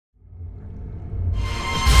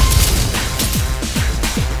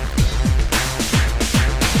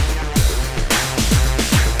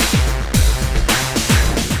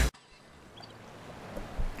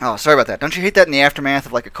Oh, sorry about that. Don't you hate that in the aftermath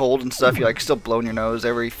of like a cold and stuff? You're like still blowing your nose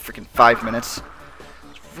every freaking 5 minutes.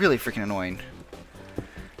 It's really freaking annoying.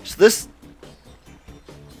 So this...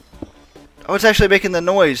 Oh, it's actually making the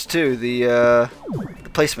noise too. The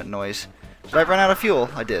placement noise. Did I run out of fuel?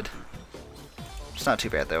 I did. It's not too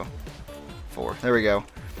bad though. 4. There we go.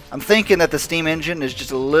 I'm thinking that the steam engine is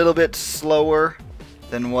just a little bit slower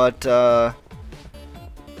than what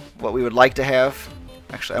we would like to have.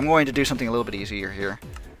 Actually, I'm going to do something a little bit easier here.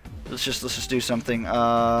 Let's just do something.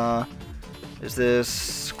 Is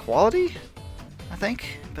this quality? I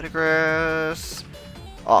think bit of grass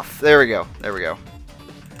off. There we go. There we go.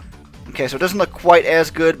 Okay, so it doesn't look quite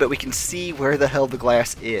as good, but we can see where the hell the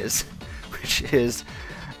glass is, which is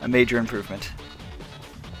a major improvement.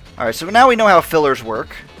 Alright, so now we know how fillers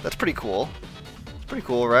work. That's pretty cool. It's pretty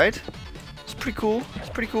cool, right? It's pretty cool. It's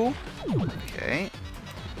pretty cool. Okay.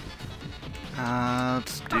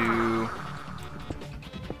 Let's do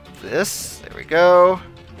this. There we go.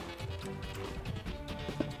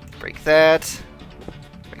 Break that.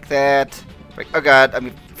 Break that. Break. Oh god,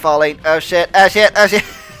 I'm falling. Oh shit. Oh shit. Oh shit.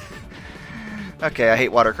 Okay, I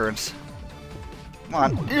hate water currents. Come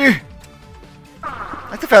on. Ugh. I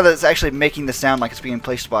like the fact that it's actually making the sound like it's being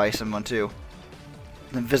placed by someone too.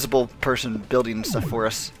 An invisible person building stuff for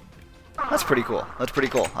us. That's pretty cool. That's pretty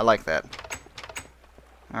cool. I like that.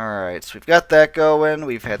 Alright, so we've got that going.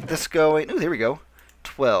 We've had this going. Ooh, there we go.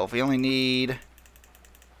 12. We only need...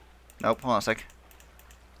 Nope, hold on a sec.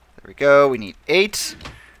 There we go. We need 8.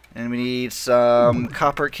 And we need some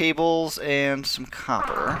copper cables and some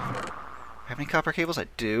copper. Have any copper cables? I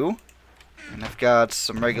do. And I've got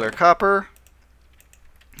some regular copper.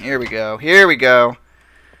 Here we go. Here we go.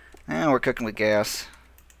 And we're cooking with gas.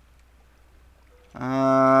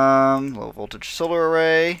 Low voltage solar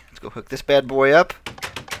array. Let's go hook this bad boy up.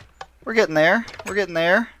 We're getting there. We're getting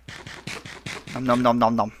there. Nom nom nom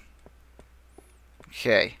nom nom.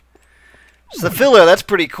 Okay. So the filler, that's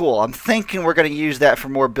pretty cool. I'm thinking we're going to use that for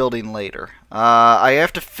more building later. I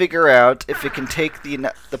have to figure out if it can take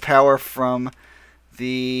the power from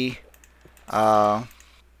the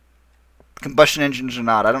combustion engines or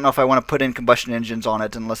not. I don't know if I want to put in combustion engines on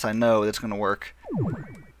it unless I know that's going to work.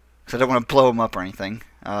 Because I don't want to blow them up or anything.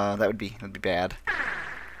 That would be bad.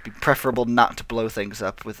 It'd be preferable not to blow things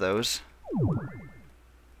up with those.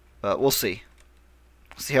 But we'll see.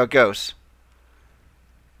 We'll see how it goes.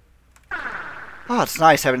 Oh, it's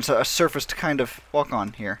nice having a surface to kind of walk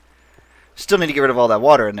on here. Still need to get rid of all that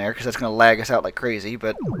water in there, because that's going to lag us out like crazy,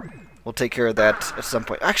 but we'll take care of that at some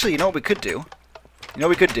point. Actually, you know what we could do? You know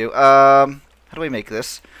what we could do? How do we make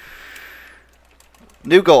this?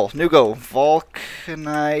 New goal. New goal.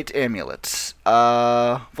 Vulcanite amulets.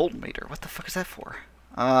 Voltmeter. What the fuck is that for?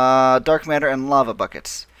 Dark matter and lava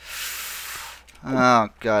buckets. Oh,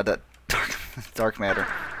 God, that dark matter.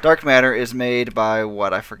 Dark matter is made by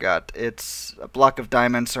what? I forgot. It's a block of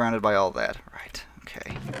diamonds surrounded by all that. Right.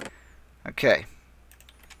 Okay. Okay.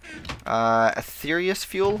 Ethereous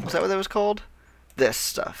fuel? Was that what that was called? This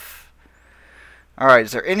stuff. Alright,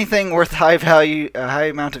 is there anything worth high value, a high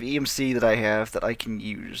amount of EMC that I have that I can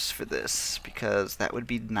use for this? Because that would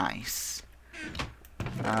be nice.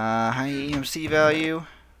 High EMC value.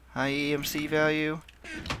 High EMC value.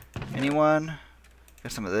 Anyone?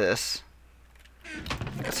 Got some of this.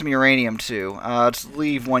 Got some uranium too. Let's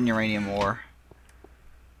leave 1 uranium ore.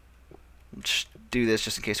 Let's do this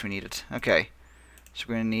just in case we need it. Okay. So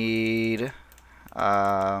we're gonna need.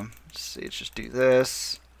 Let's see. Let's just do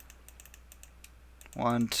this.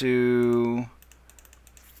 1, 2,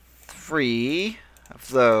 3 of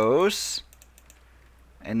those,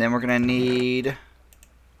 and then we're gonna need.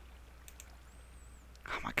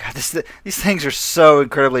 Oh my God! These things are so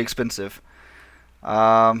incredibly expensive.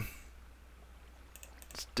 Let's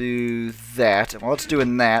do that. And while it's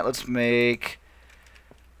doing that, let's go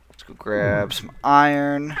grab some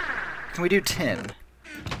iron. Can we do tin?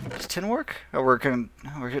 Does tin work? Oh, we're getting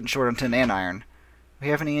short on tin and iron. Do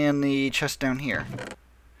we have any in the chest down here?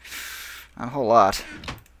 Not a whole lot.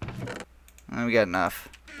 Oh, we got enough.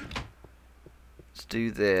 Let's do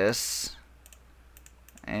this.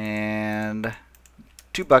 And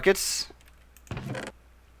 2 buckets.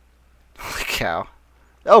 Holy cow.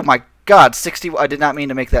 Oh my God, 60. I did not mean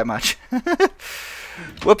to make that much.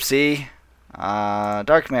 Whoopsie.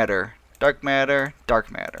 Dark matter. Dark matter. Dark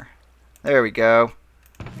matter. There we go.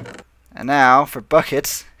 And now, for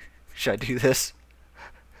buckets. Should I do this?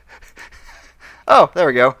 Oh, there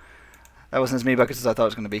we go. That wasn't as many buckets as I thought it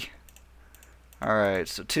was going to be. Alright,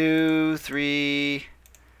 so 2, 3,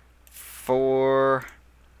 4,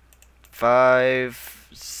 5,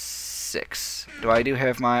 6. Do I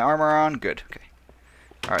have my armor on? Good. Okay.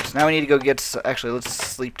 Alright, so now we need to go get... Actually, let's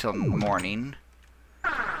sleep till morning.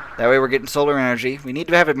 That way we're getting solar energy. We need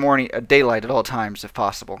to have it morning, daylight at all times if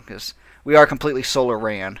possible, because we are completely solar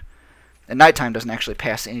ran. And nighttime doesn't actually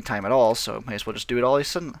pass any time at all, so may as well just do it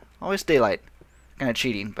always daylight. Kind of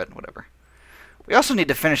cheating, but whatever. We also need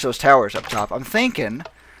to finish those towers up top. I'm thinking,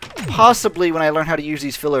 possibly when I learn how to use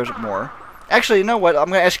these fillers more. Actually, you know what? I'm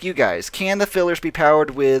going to ask you guys. Can the fillers be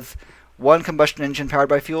powered with one combustion engine powered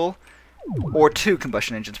by fuel? Or two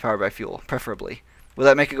combustion engines powered by fuel, preferably? Will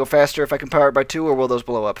that make it go faster if I can power it by two, or will those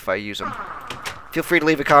blow up if I use them? Feel free to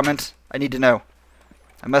leave a comment. I need to know.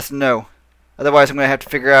 I must know. Otherwise, I'm going to have to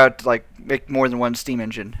figure out, like, make more than one steam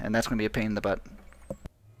engine, and that's going to be a pain in the butt.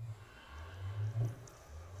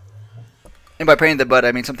 And by pain in the butt,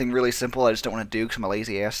 I mean something really simple I just don't want to do because I'm a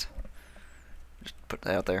lazy ass. Just put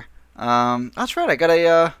that out there. That's right, I got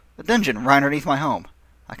a dungeon right underneath my home.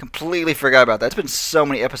 I completely forgot about that. It's been so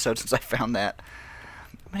many episodes since I found that.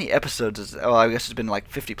 How many episodes is... Oh, I guess it's been like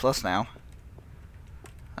 50 plus now.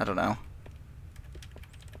 I don't know.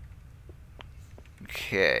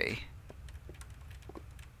 Okay.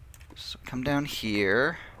 So come down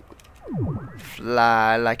here.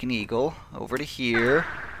 Fly like an eagle. Over to here.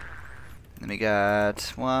 Then we got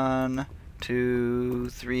 1, 2,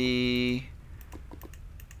 3,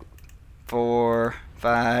 4,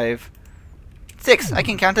 5, 6. I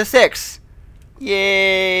can count to 6.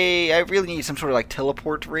 Yay! I really need some sort of like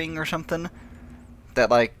teleport ring or something that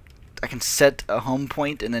like I can set a home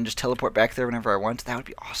point and then just teleport back there whenever I want. That would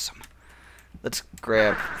be awesome. Let's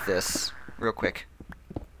grab this real quick.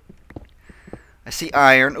 I see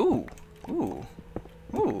iron. Ooh, ooh,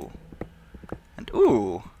 ooh, and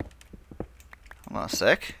ooh. Hold on a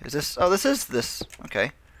sec. Is this? Oh, this is this.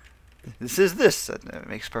 Okay. This is this. That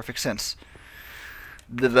makes perfect sense.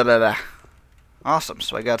 Blah, blah, blah, blah. Awesome.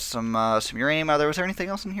 So I got some uranium out there. Was there anything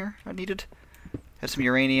else in here I needed? Had some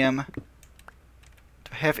uranium.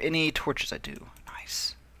 Do I have any torches? I do.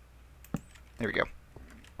 Nice. There we go.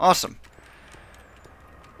 Awesome.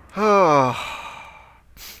 Oh.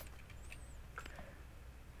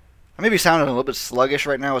 I may be sounding a little bit sluggish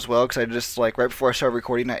right now as well, because I just, like, right before I started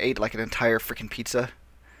recording, I ate, like, an entire freaking pizza.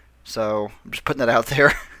 So, I'm just putting that out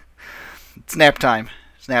there. It's nap time.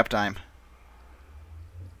 It's nap time.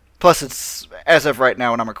 Plus, it's, as of right now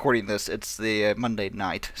when I'm recording this, it's the Monday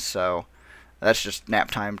night, so that's just nap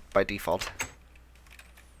time by default.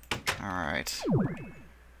 Alright.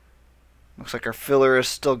 Looks like our filler is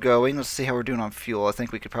still going. Let's see how we're doing on fuel. I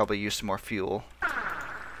think we could probably use some more fuel.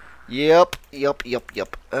 Yep.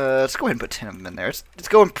 Let's go ahead and put 10 of them in there. It's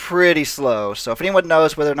going pretty slow, so if anyone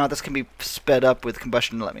knows whether or not this can be sped up with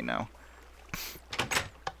combustion, let me know.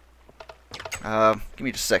 Give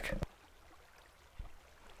me just a sec.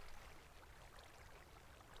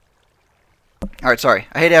 Alright, sorry.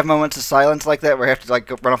 I hate to have moments of silence like that where I have to like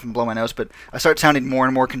go run off and blow my nose, but I start sounding more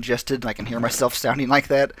and more congested, and I can hear myself sounding like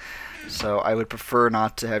that. So I would prefer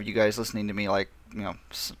not to have you guys listening to me like, you know,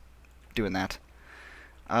 doing that.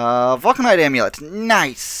 Vulcanite amulet.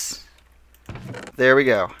 Nice! There we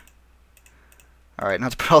go. Alright, now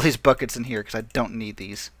let's put all these buckets in here, because I don't need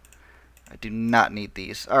these. I do not need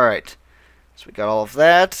these. Alright. So we got all of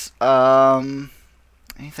that.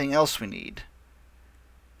 Anything else we need?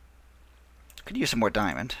 Could use some more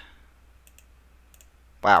diamond.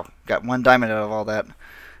 Wow, got 1 diamond out of all that.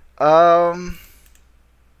 Oh,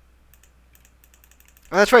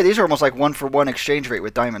 that's right, these are almost like 1-for-1 exchange rate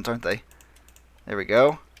with diamonds, aren't they? There we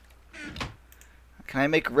go. Can I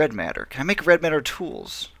make red matter? Can I make red matter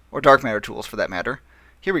tools? Or dark matter tools, for that matter.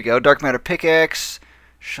 Here we go. Dark matter pickaxe,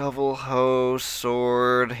 shovel, hoe,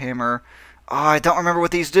 sword, hammer. Oh, I don't remember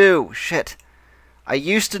what these do. Shit. I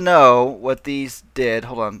used to know what these did.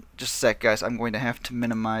 Hold on. Just a sec, guys. I'm going to have to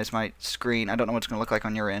minimize my screen. I don't know what it's going to look like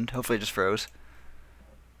on your end. Hopefully it just froze.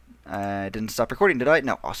 I didn't stop recording, did I?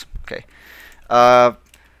 No. Awesome. Okay. Hold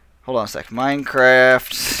on a sec.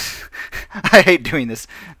 Minecraft... I hate doing this.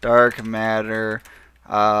 Dark matter,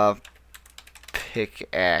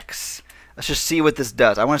 pickaxe. Let's just see what this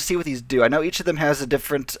does. I want to see what these do. I know each of them has a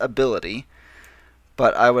different ability,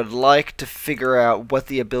 but I would like to figure out what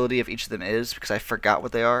the ability of each of them is, because I forgot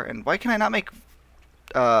what they are. And why can I not make...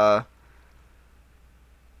 I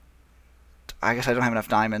guess I don't have enough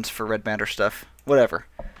diamonds for red matter stuff. Whatever.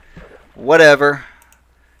 Whatever.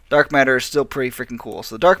 Dark matter is still pretty freaking cool.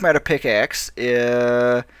 So the dark matter pickaxe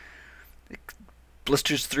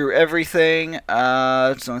blisters through everything.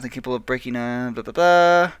 It's the only thing capable of breaking blah blah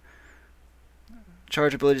blah.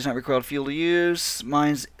 Charge ability does not require fuel to use.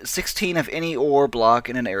 Mines 16 of any ore block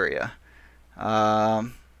in an area.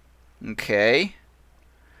 Okay.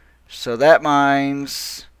 So that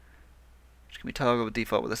mines... Which can be toggled with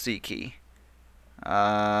default with a C key.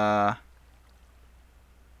 Okay,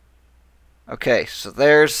 so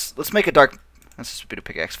there's... Let's make a dark... Let's just do a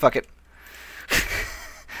pickaxe. Fuck it.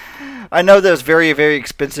 I know that was very, very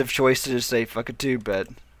expensive choice to just say fuck it too, but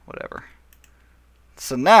whatever.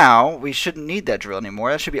 So now, we shouldn't need that drill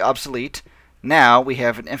anymore. That should be obsolete. Now, we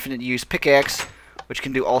have an infinite use pickaxe, which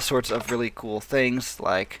can do all sorts of really cool things,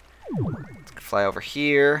 like... Let's fly over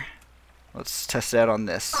here. Let's test it out on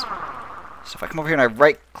this. So if I come over here and I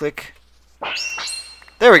right-click...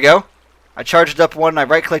 There we go! I charged up one, and I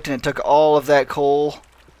right-clicked, and it took all of that coal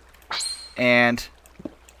and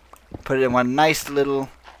put it in one nice little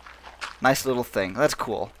thing. That's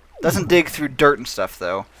cool. Doesn't dig through dirt and stuff,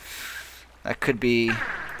 though. That could be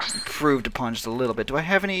improved upon just a little bit. Do I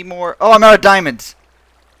have any more? Oh, I'm out of diamonds!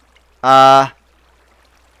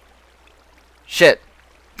 Shit.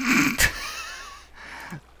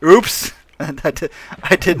 Oops!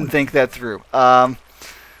 I didn't think that through.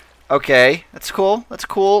 Okay, that's cool. That's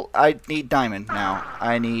cool. I need diamond now.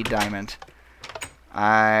 I need diamond.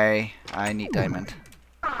 I need diamond.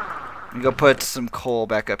 Let me go put some coal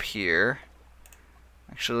back up here.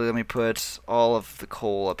 Actually, let me put all of the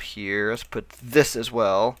coal up here. Let's put this as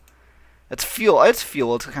well. It's fuel. It's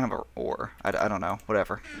fuel. It's kind of an ore. I don't know.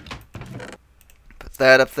 Whatever. Put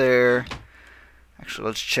that up there. Actually,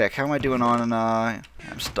 let's check. How am I doing on...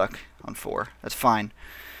 I'm stuck on 4. That's fine.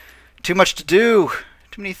 Too much to do.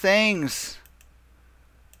 Too many things.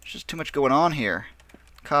 There's just too much going on here.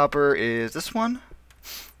 Copper is this one.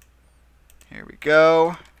 Here we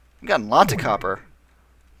go. We've gotten lots of copper.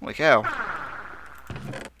 Holy cow.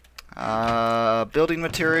 Building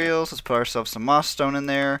materials. Let's put ourselves some moss stone in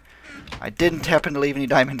there. I didn't happen to leave any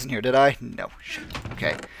diamonds in here, did I? No. Shit.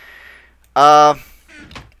 Okay.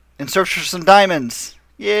 In search for some diamonds.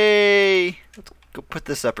 Yay! Let's go put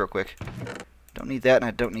this up real quick. Don't need that, and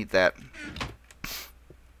I don't need that.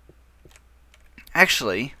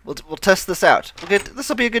 Actually, we'll test this out. This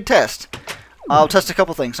will be a good test. I'll test a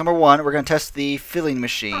couple things. Number one, we're going to test the filling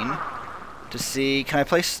machine to see... Can I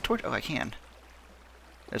place torch? Oh, I can.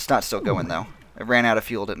 It's not still going, though. It ran out of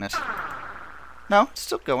fuel, didn't it? No, it's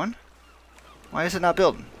still going. Why is it not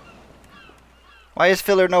building? Why is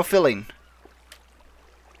filler no filling?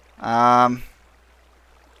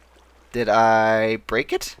 Did I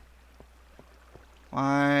break it?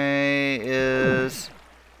 Why is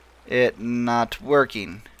it not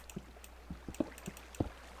working?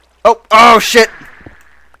 Oh shit!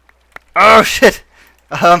 Oh shit!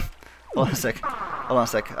 Hold on a sec. Hold on a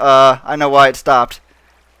sec. I know why it stopped.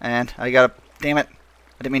 And I gotta... Damn it.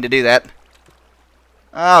 I didn't mean to do that.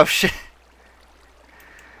 Oh shit.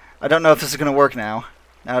 I don't know if this is gonna work now.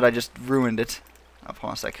 Now that I just ruined it. Oh,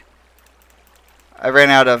 hold on a sec. I ran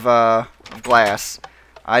out of glass.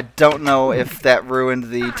 I don't know if that ruined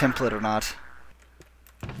the template or not.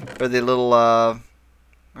 Or the little,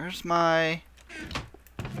 where's my...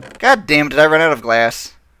 God damn, did I run out of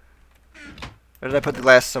glass? Or did I put the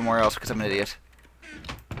glass somewhere else because I'm an idiot?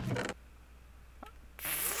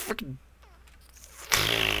 Frickin...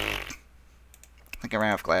 I think I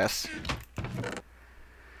ran out of glass.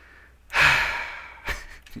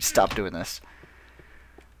 Stop doing this.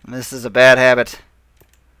 This is a bad habit.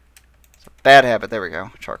 It's a bad habit. There we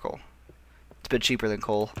go. Charcoal. It's a bit cheaper than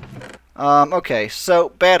coal. Okay, so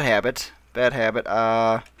bad habit. Bad habit.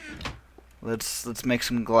 Let's make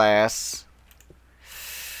some glass.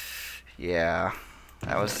 Yeah,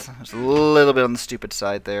 that was a little bit on the stupid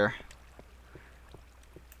side there.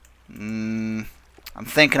 I'm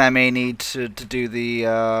thinking I may need to do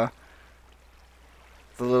the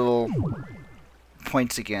little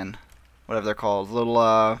points again. Whatever they're called.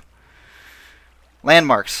 Little,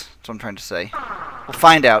 landmarks. That's what I'm trying to say. We'll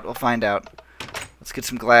find out. We'll find out. Let's get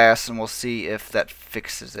some glass, and we'll see if that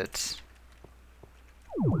fixes it.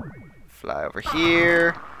 Fly over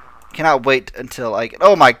here. Cannot wait until I get...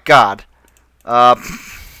 Oh, my God. That's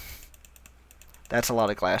a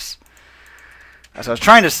lot of glass. As I was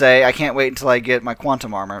trying to say, I can't wait until I get my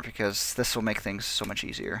quantum armor, because this will make things so much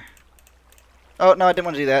easier. Oh, no, I didn't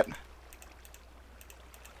want to do that.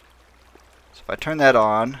 So if I turn that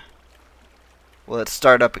on, will it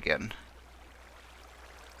start up again?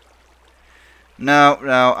 No,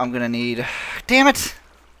 I'm going to need... Damn it!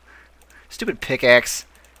 Stupid pickaxe.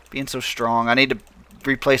 Being so strong. I need to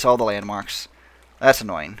replace all the landmarks. That's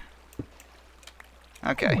annoying.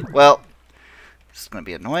 Okay, well... This is going to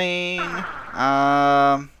be annoying.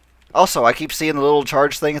 Also, I keep seeing the little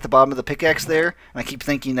charge thing at the bottom of the pickaxe there, and I keep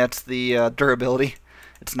thinking that's the durability.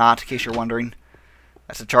 It's not, in case you're wondering.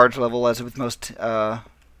 That's the charge level, as with most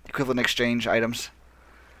equivalent exchange items.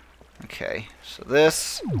 Okay, so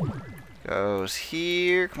this goes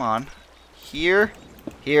here. Come on. Here.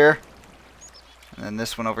 Here. And then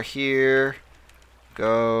this one over here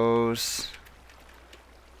goes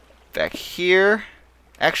back here.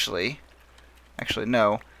 Actually,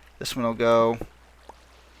 no. This one will go...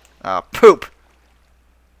 poop!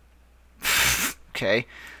 Okay.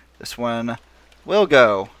 This one will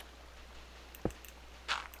go...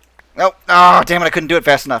 Oh, oh, damn it, I couldn't do it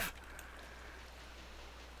fast enough.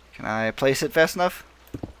 Can I place it fast enough?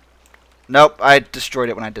 Nope, I destroyed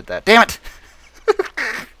it when I did that. Damn it!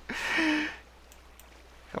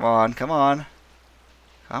 Come on, come on.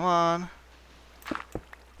 Come on.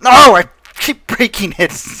 No, I keep breaking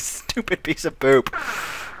it. Stupid piece of poop.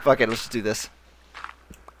 Fuck it, let's just do this.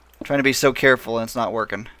 I'm trying to be so careful and it's not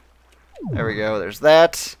working. There we go, there's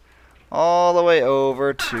that. All the way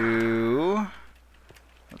over to...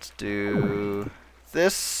 Let's do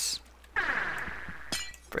this.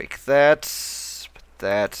 Break that. Put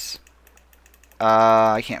that.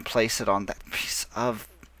 I can't place it on that piece of...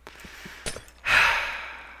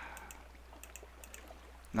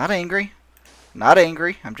 Not angry. Not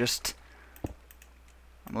angry. I'm just...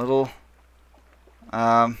 I'm a little...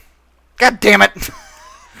 God damn it!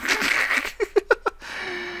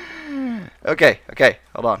 Okay, okay.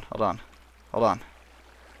 Hold on, hold on. Hold on.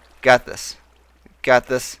 Got this. Got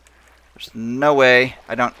this. There's no way.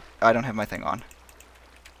 I don't have my thing on.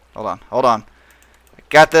 Hold on, hold on. I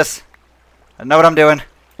got this. I know what I'm doing.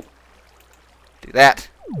 Do that.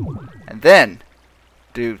 And then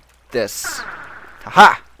do this.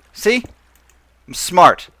 Haha! See? I'm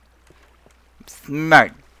smart. I'm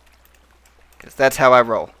smart. Because that's how I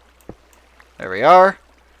roll. There we are.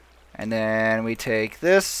 And then we take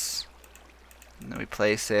this. And then we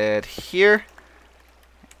place it here.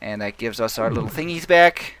 And that gives us our little thingies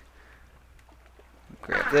back.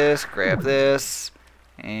 Grab this,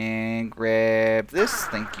 and grab this.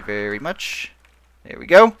 Thank you very much. There we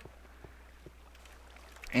go.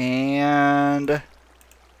 And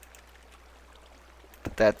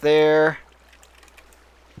put that there.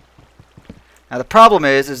 Now the problem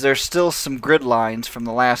is there's still some grid lines from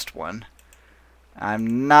the last one.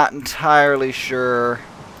 I'm not entirely sure.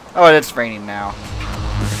 Oh, it's raining now.